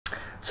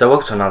So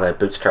welcome to another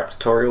Bootstrap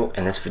tutorial.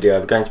 In this video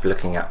we're going to be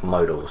looking at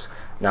modals.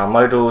 Now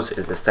modals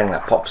is this thing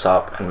that pops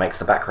up and makes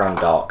the background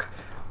dark,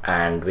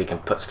 and we can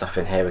put stuff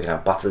in here. We can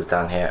have buttons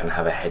down here and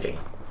have a heading.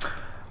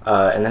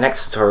 In the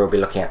next tutorial we'll be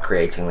looking at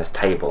creating this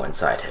table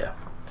inside here.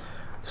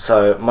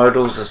 So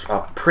modals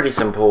are pretty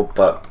simple,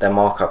 but their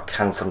markup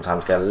can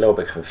sometimes get a little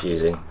bit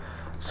confusing,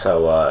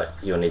 so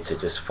you'll need to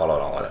just follow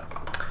along with it.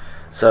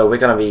 So we're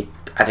going to be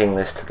adding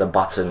this to the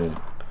button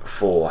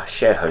for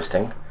shared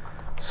hosting.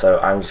 So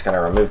I'm just going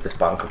to remove this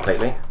button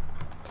completely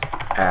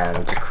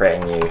and just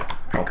create a new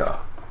anchor.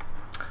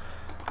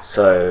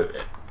 So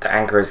the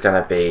anchor is going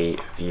to be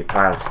view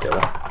plan still.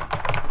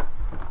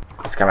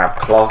 It's going to have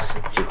class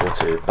equal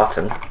to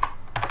button,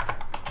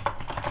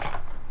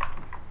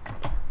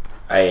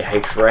 a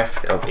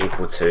href of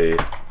equal to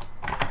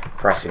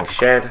pricing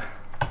shared,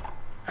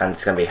 and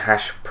it's going to be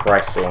hash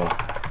pricing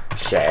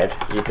shared.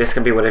 This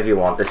can be whatever you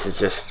want. This is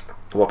just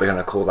what we're going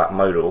to call that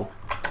modal.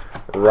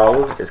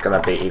 Role is going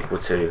to be equal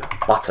to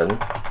button,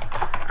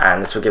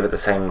 and this will give it the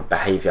same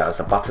behavior as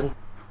a button.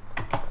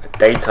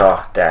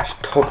 Data dash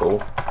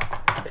toggle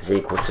is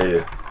equal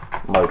to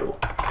modal.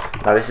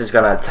 Now this is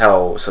going to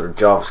tell sort of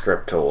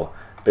JavaScript or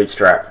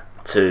Bootstrap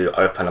to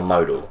open a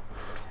modal.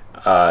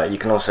 You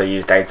can also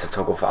use data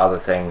toggle for other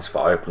things,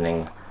 for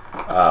opening.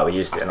 We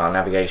used it in our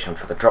navigation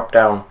for the drop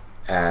down,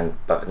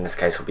 but in this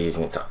case we'll be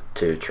using it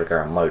to trigger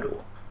a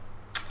modal.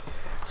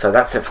 So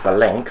that's it for the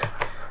link.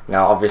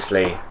 Now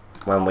obviously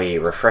when we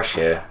refresh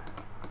here,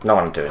 no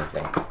one will do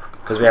anything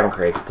because we haven't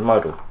created the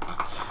modal.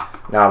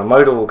 Now the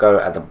modal will go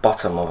at the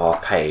bottom of our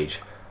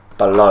page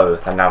below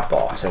the nav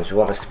bar, since we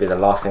want this to be the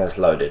last thing that's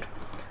loaded,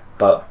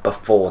 but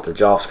before the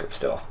JavaScript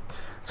still.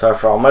 So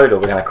for our modal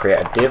we're going to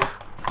create a div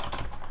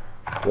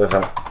with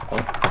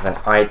an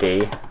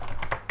ID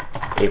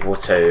equal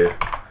to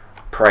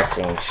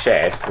pricing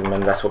shared.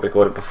 Remember that's what we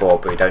called it before,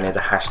 but we don't need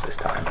the hash this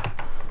time.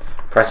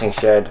 Pricing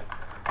shared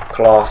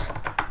class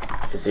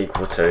is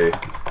equal to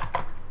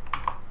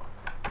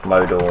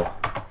modal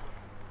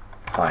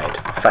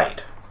hide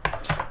fade.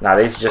 Now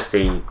these are just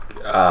the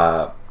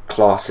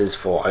classes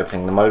for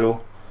opening the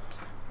modal,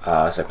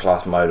 so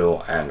class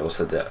modal and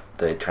also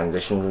the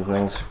transitions and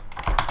things.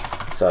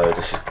 So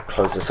let's just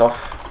close this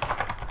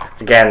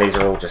off. Again, these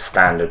are all just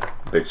standard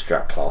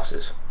Bootstrap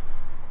classes.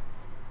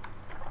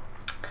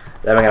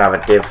 Then we're going to have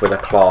a div with a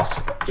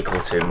class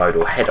equal to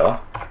modal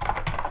header,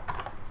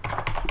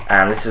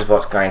 and this is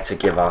what's going to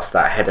give us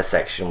that header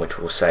section which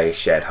will say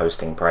shared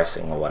hosting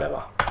pricing or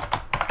whatever.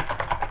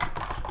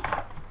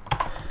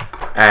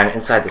 And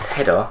inside this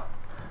header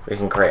we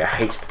can create a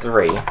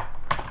h3,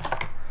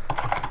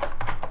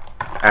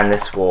 and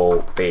this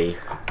will be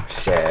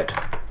shared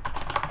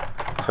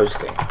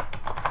hosting.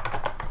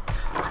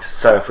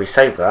 So if we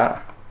save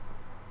that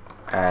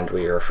and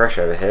we refresh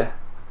over here,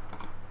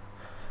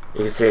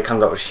 you can see it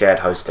comes up with shared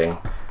hosting,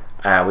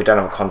 and we don't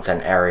have a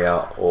content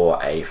area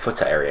or a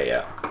footer area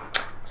yet.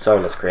 So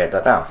let's create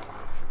that now.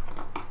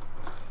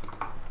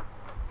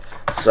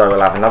 So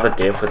we'll have another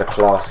div with a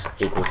class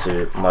equal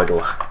to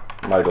modal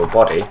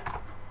body,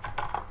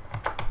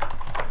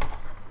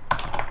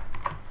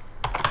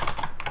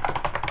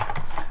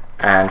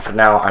 and for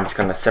now I'm just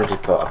going to simply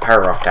put a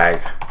paragraph tag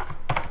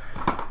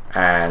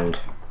and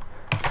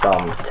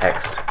some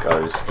text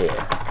goes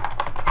here.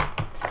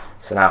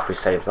 So now if we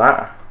save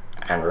that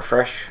and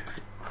refresh,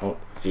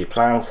 view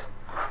plans,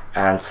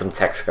 and some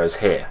text goes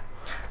here.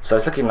 So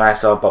it's looking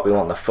nicer, but we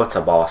want the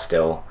footer bar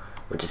still,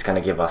 which is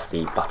going to give us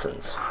the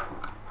buttons.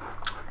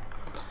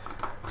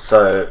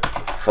 So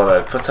for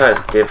the footer,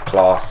 it's div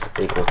class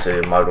equal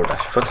to modal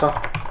dash footer,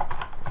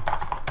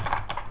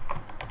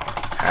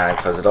 and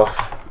close it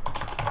off.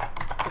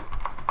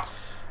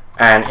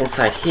 And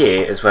inside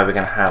here is where we're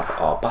going to have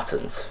our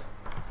buttons.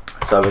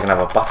 So we're going to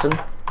have a button,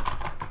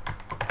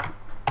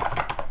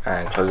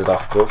 and close it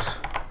off, of course.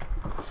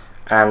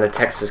 And the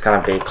text is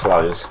going to be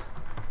close.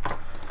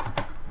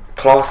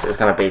 Class is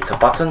going to be to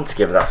button to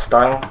give it that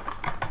style.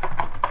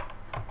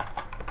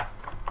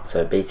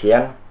 So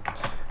btn.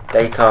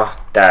 Data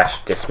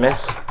dash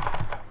dismiss,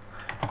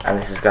 and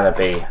this is going to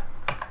be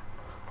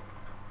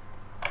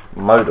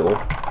modal,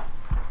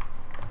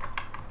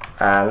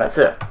 and that's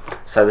it.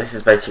 So this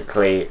is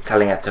basically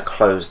telling it to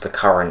close the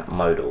current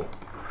modal.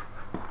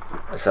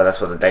 So that's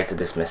what the data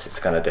dismiss is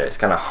going to do. It's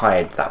going to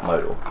hide that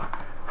modal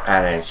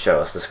and then show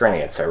us the screen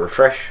again. So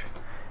refresh,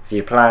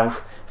 view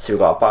plans, see we've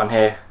got a button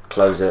here,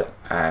 close it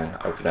and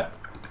open it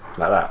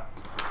like that.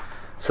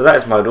 So that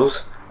is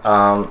modals.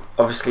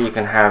 Obviously you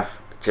can have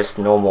just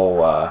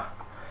normal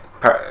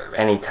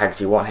any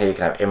tags you want here. You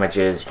can have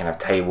images, you can have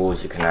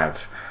tables, you can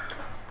have,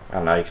 I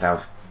don't know, you can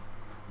have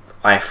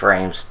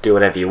iframes, do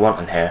whatever you want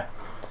in here.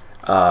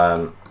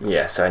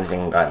 Yeah, so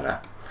anything going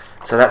there.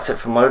 So that's it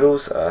for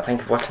modals.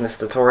 Thank you for watching this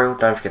tutorial.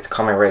 Don't forget to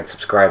comment, rate,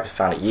 subscribe if you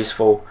found it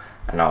useful,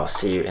 and I'll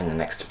see you in the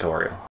next tutorial.